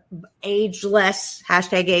middle-aged, ageless,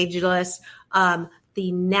 #ageless,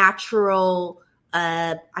 the natural,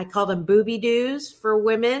 I call them booby doos for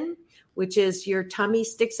women, which is your tummy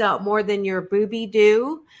sticks out more than your booby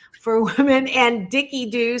do for women, and dicky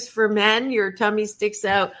doos for men. Your tummy sticks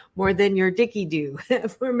out more than your dicky do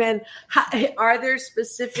for men. Are there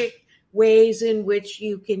specific ways in which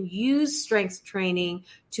you can use strength training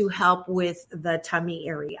to help with the tummy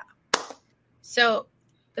area? So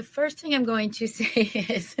the first thing I'm going to say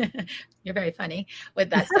is you're very funny with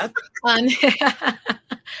that stuff.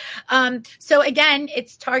 So again,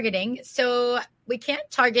 it's targeting. So we can't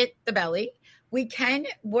target the belly. We can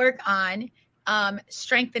work on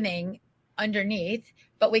strengthening underneath,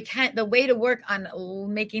 but the way to work on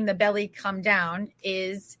making the belly come down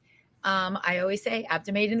is, I always say,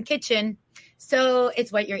 abdomen in the kitchen. So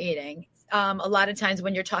it's what you're eating. A lot of times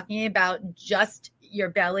when you're talking about just your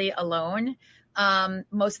belly alone,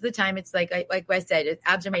 most of the time it's like I said, it's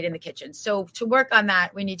abdomen in the kitchen. So to work on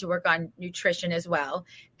that, we need to work on nutrition as well,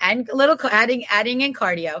 and a little adding in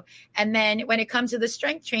cardio. And then when it comes to the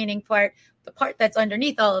strength training part, the part that's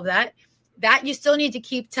underneath all of that you still need to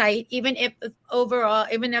keep tight, even if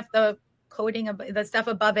the coating of the stuff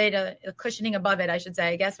above it, the cushioning above it, I should say,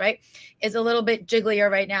 I guess, right, is a little bit jigglier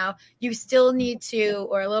right now. You still need to,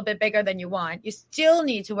 or a little bit bigger than you want. You still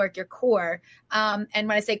need to work your core. And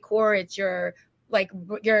when I say core, it's your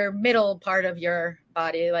middle part of your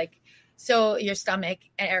body, so your stomach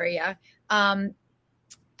area. And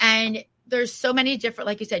there's so many different,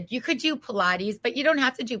 like you said, you could do Pilates, but you don't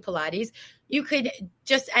have to do Pilates. You could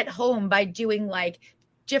just at home by doing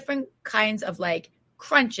different kinds of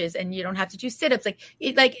crunches, and you don't have to do sit-ups.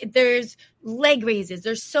 There's leg raises.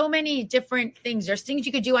 There's so many different things. There's things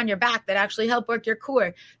you could do on your back that actually help work your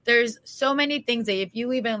core. There's so many things that if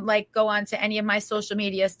you even go on to any of my social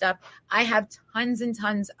media stuff, I have tons and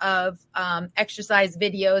tons of exercise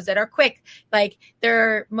videos that are quick.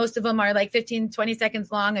 Most of them are 15, 20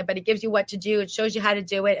 seconds long, but it gives you what to do. It shows you how to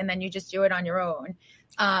do it. And then you just do it on your own.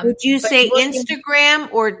 Would you say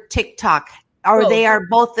Instagram or TikTok? Or they are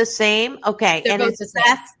both the same? Okay. They're and it's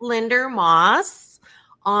Beth Linder Moss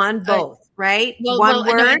on both, right? One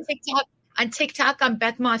word? No, on TikTok, I'm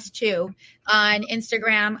Beth Moss too. On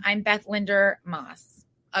Instagram, I'm Beth Linder Moss.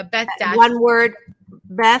 One word,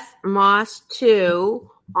 Beth Moss 2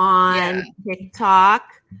 on TikTok.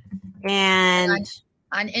 And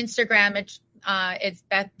on Instagram, it's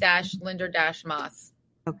Beth-Linder-Moss.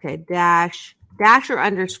 Okay. Dash or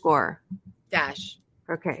underscore? Dash.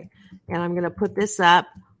 Okay. And I'm going to put this up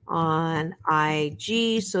on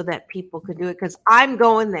IG so that people can do it, because I'm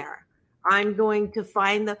going there. I'm going to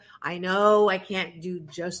find I know I can't do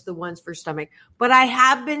just the ones for stomach, but I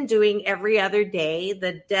have been doing every other day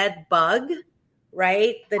the dead bug,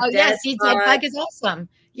 right? Dead bug is awesome.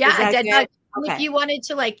 Yeah, a dead bug. Okay. If you wanted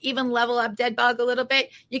to even level up dead bug a little bit,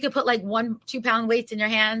 you could put 1-2 pound weights in your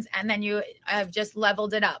hands, and then you have just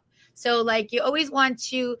leveled it up. So you always want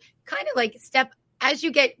to kind of step. As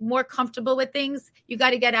you get more comfortable with things, you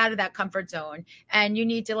got to get out of that comfort zone, and you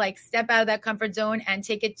need to step out of that comfort zone and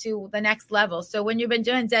take it to the next level. So when you've been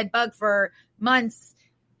doing dead bug for months,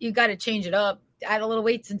 you got to change it up, add a little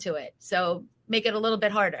weights into it. So make it a little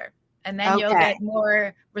bit harder, and then you'll get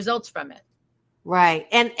more results from it. Right.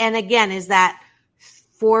 And again, is that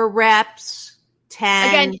 4 reps, 10?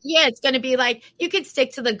 Again, yeah, it's going to be you could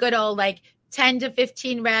stick to the good old 10 to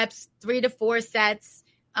 15 reps, 3 to 4 sets.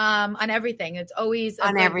 On everything. It's always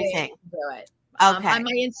on everything. Do it. Okay. On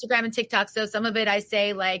my Instagram and TikTok. So some of it I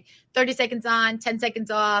say 30 seconds on, 10 seconds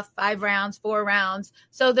off, 5 rounds, 4 rounds.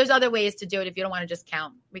 So there's other ways to do it if you don't want to just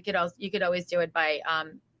count. You could always do it by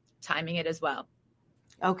timing it as well.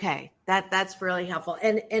 Okay. That's really helpful.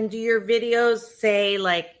 And do your videos say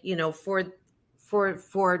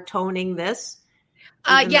for toning this?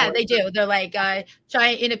 Yeah, they do. They're like, try,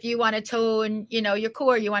 and if you want to tone, your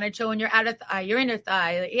core, you want to tone your your inner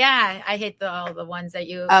thigh. Yeah, I hit all the ones that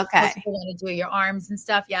most people want to do, your arms and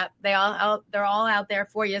stuff. Yeah, they're all out there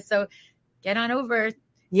for you. So get on over.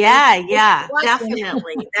 Yeah,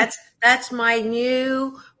 definitely. That's my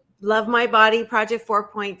new Love My Body Project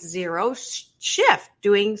 4.0 shift,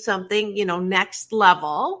 doing something, next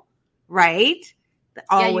level, right?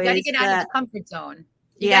 Always, you got to get out of the comfort zone.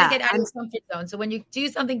 You got to get out of the comfort zone. So when you do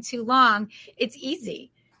something too long, it's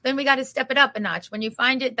easy. Then we got to step it up a notch. When you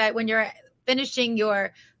find it that when you're finishing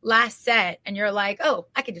your last set and you're like, oh,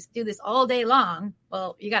 I could just do this all day long.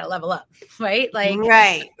 Well, you got to level up, right?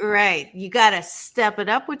 Right. You got to step it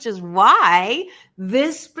up, which is why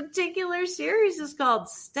this particular series is called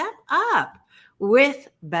Step Up with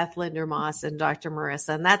Beth Linder Moss and Dr.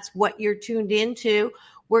 Marissa. And that's what you're tuned into.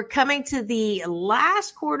 We're coming to the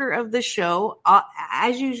last quarter of the show.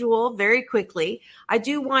 As usual, very quickly, I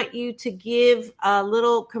do want you to give a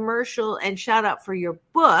little commercial and shout out for your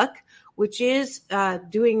book, which is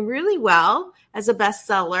doing really well as a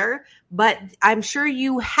bestseller. But I'm sure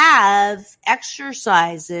you have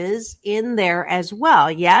exercises in there as well.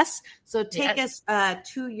 Yes? So take us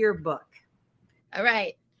to your book. All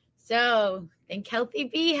right. So think healthy,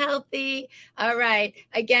 be healthy. All right.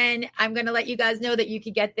 Again, I'm going to let you guys know that you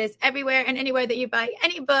can get this everywhere and anywhere that you buy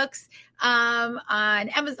any books, on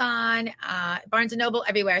Amazon, Barnes & Noble,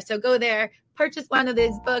 everywhere. So go there, purchase one of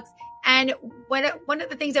these books. And one of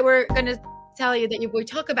the things that we're going to tell you that we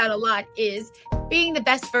talk about a lot is being the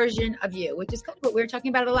best version of you, which is kind of what we're talking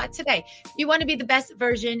about a lot today. You want to be the best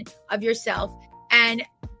version of yourself. And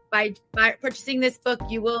by purchasing this book,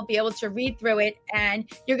 you will be able to read through it,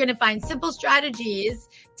 and you're going to find simple strategies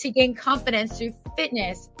to gain confidence through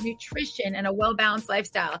fitness, nutrition, and a well-balanced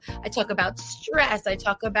lifestyle. I talk about stress. I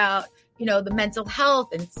talk about, the mental health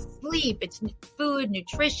and sleep. It's food,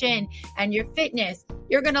 nutrition, and your fitness.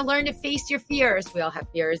 You're going to learn to face your fears. We all have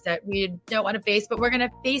fears that we don't want to face, but we're going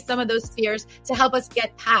to face some of those fears to help us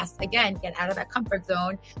get out of that comfort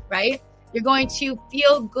zone, right? You're going to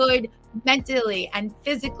feel good mentally and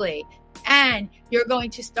physically, and you're going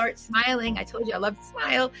to start smiling. I told you I love to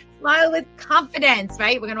smile with confidence,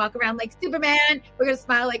 right? We're going to walk around like Superman. We're going to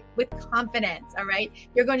smile with confidence. All right.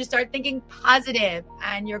 You're going to start thinking positive,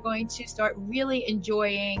 and you're going to start really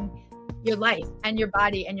enjoying your life and your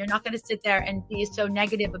body. And you're not going to sit there and be so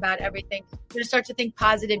negative about everything. You're going to start to think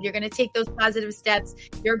positive. You're going to take those positive steps.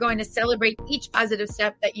 You're going to celebrate each positive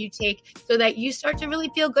step that you take so that you start to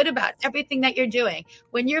really feel good about everything that you're doing.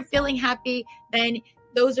 When you're feeling happy, then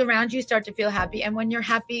those around you start to feel happy. And when you're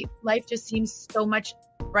happy, life just seems so much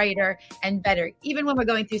brighter and better. Even when we're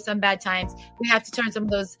going through some bad times, we have to turn some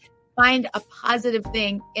of those, find a positive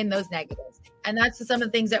thing in those negatives. And that's some of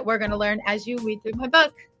the things that we're going to learn as you read through my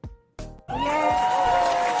book.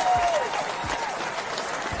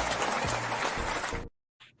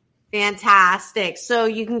 Fantastic. So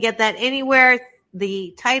you can get that anywhere.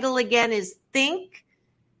 The title again is Think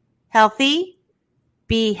Healthy,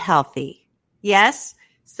 Be Healthy. Yes.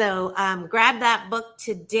 So grab that book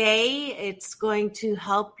today. It's going to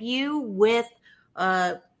help you with,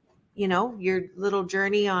 your little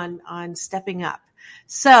journey on stepping up.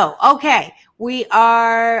 So, okay, we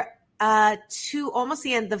are to almost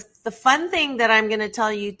the end. The fun thing that I'm going to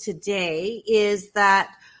tell you today is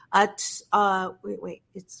that it's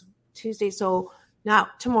Tuesday, so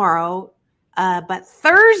not tomorrow, but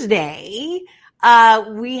Thursday.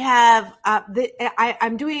 We have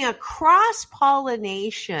I'm doing a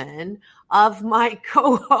cross-pollination of my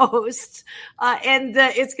co-hosts, and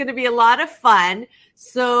it's going to be a lot of fun.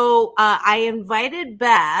 So I invited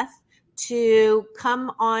Beth to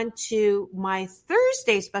come on to my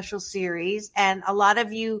Thursday special series. And a lot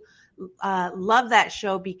of you love that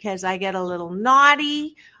show because I get a little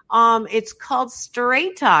naughty. It's called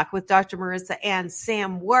Straight Talk with Dr. Marissa and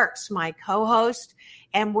Sam Works, my co-host.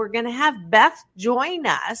 And we're going to have Beth join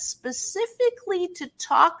us specifically to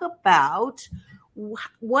talk about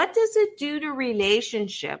what does it do to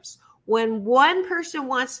relationships when one person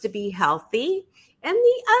wants to be healthy and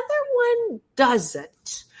the other one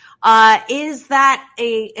doesn't. Is that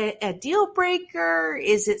a deal breaker?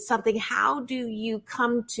 Is it something? How do you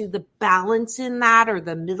come to the balance in that or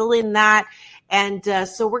the middle in that? And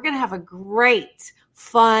so we're going to have a great,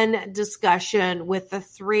 fun discussion with the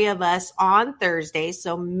three of us on Thursday.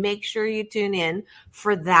 So make sure you tune in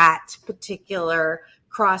for that particular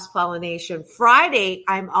cross-pollination. Friday,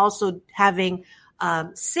 I'm also having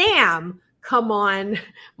Sam come on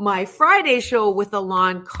my Friday show with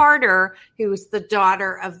Alon Carter, who is the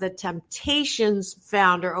daughter of the Temptations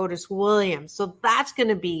founder, Otis Williams. So that's going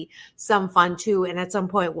to be some fun too. And at some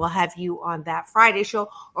point we'll have you on that Friday show,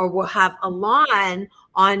 or we'll have Alon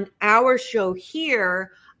on our show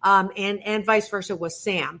here. And vice versa with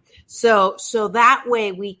Sam. So that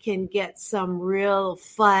way we can get some real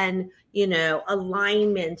fun,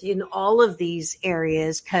 alignment in all of these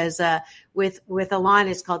areas. Cause, with Alon,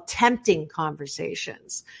 it's called Tempting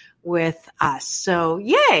Conversations with us. So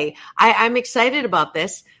yay. I'm excited about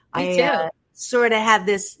this. Me too. Sort of had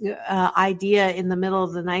this idea in the middle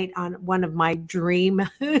of the night on one of my dream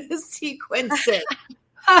sequences.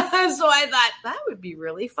 So I thought that would be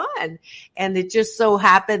really fun. And it just so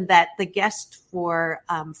happened that the guest for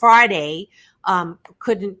Friday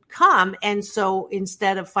couldn't come. And so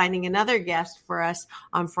instead of finding another guest for us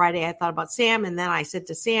on Friday, I thought about Sam. And then I said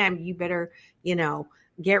to Sam, you better,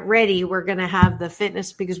 get ready. We're going to have the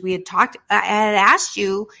fitness, because we had talked, I had asked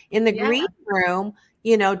you in the green room,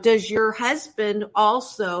 does your husband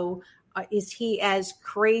also, is he as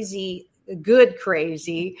crazy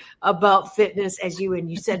about fitness as you? And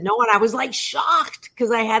you said no. And I was like shocked,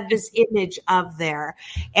 because I had this image of there.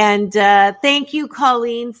 And thank you,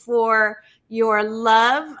 Colleen, for your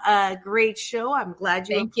love. Great show. I'm glad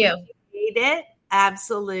you appreciate it.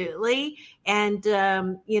 Absolutely. And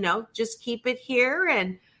just keep it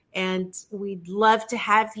here, and we'd love to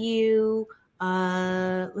have you.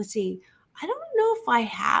 Let's see. I don't know if I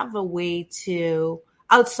have a way to,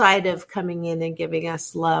 outside of coming in and giving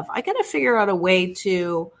us love, I got to figure out a way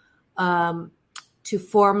to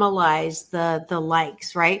formalize the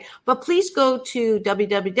likes, right? But please go to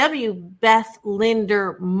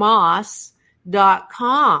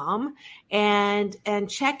www.BethLinderMoss.com and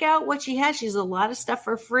check out what she has. She has a lot of stuff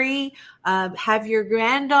for free. Have your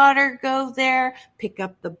granddaughter go there, pick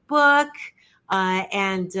up the book,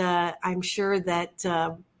 and I'm sure that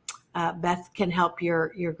Beth can help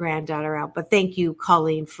your granddaughter out. But thank you,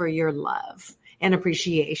 Colleen, for your love and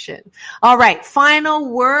appreciation. All right. Final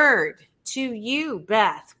word to you,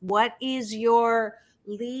 Beth. What is your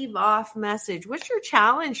leave off message? What's your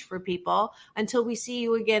challenge for people until we see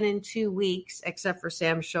you again in 2 weeks, except for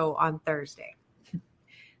Sam's show on Thursday?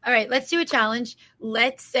 All right. Let's do a challenge.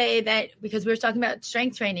 Let's say that, because we were talking about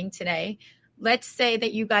strength training today, let's say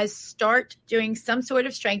that you guys start doing some sort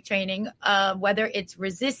of strength training, whether it's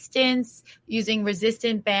resistance, using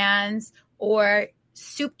resistant bands, or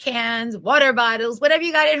soup cans, water bottles, whatever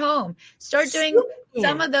you got at home. Start doing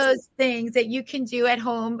some of those things that you can do at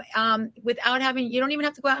home without having, you don't even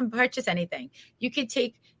have to go out and purchase anything. You could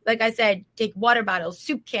take, like I said, take water bottles,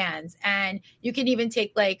 soup cans, and you can even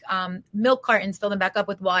take milk cartons, fill them back up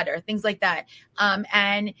with water, things like that.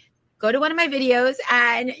 And go to one of my videos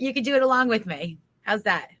and you can do it along with me. How's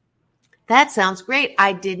that? That sounds great.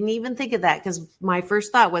 I didn't even think of that, because my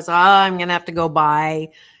first thought was, I'm going to have to go buy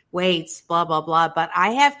weights, blah, blah, blah. But I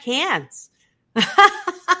have cans.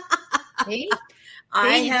 See?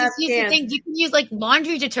 I have cans. You can use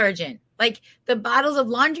laundry detergent, like the bottles of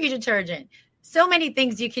laundry detergent. So many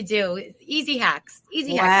things you could do. Easy hacks.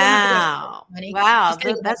 Wow. Wow.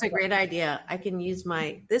 That's a great idea. I can use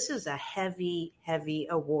this is a heavy, heavy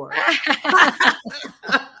award.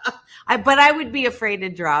 But I would be afraid to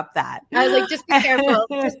drop that. I was like, just be careful.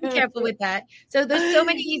 Just be careful with that. So there's so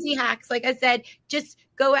many easy hacks. Like I said, just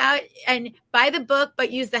go out and buy the book,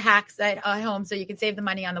 but use the hacks at home so you can save the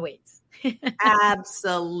money on the weights.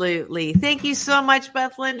 Absolutely. Thank you so much,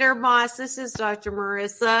 Beth Linder Moss. This is Dr.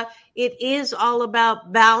 Marissa. It is all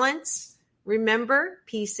about balance. Remember,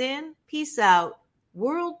 peace in, peace out.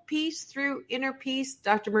 World peace through inner peace.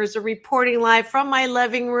 Dr. Marissa reporting live from my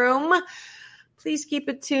living room. Please keep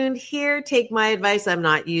it tuned here. Take my advice. I'm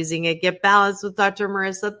not using it. Get balanced with Dr.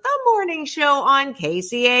 Marissa, the morning show on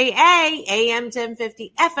KCAA, AM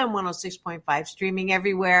 1050, FM 106.5, streaming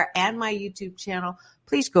everywhere, and my YouTube channel.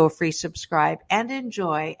 Please go free subscribe and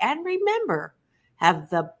enjoy. And remember, have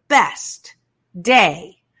the best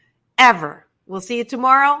day ever. We'll see you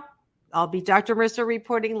tomorrow. I'll be Dr. Marissa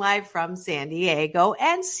reporting live from San Diego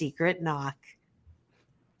and Secret Knock.